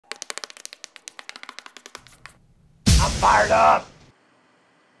fired up.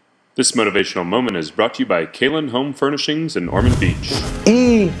 This motivational moment is brought to you by Kalen Home Furnishings in Ormond Beach.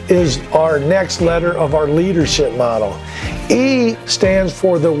 E is our next letter of our leadership model. E stands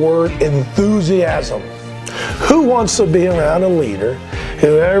for the word enthusiasm. Who wants to be around a leader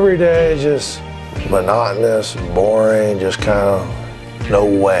who every day is just monotonous, boring, just kind of no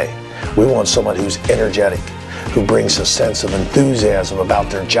way? We want someone who's energetic, who brings a sense of enthusiasm about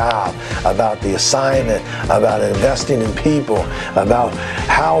their job, about the assignment, about investing in people, about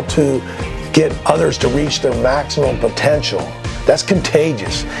how to get others to reach their maximum potential. That's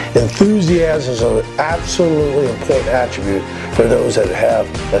contagious. Enthusiasm is an absolutely important attribute for those that have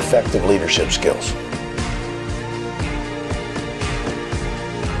effective leadership skills.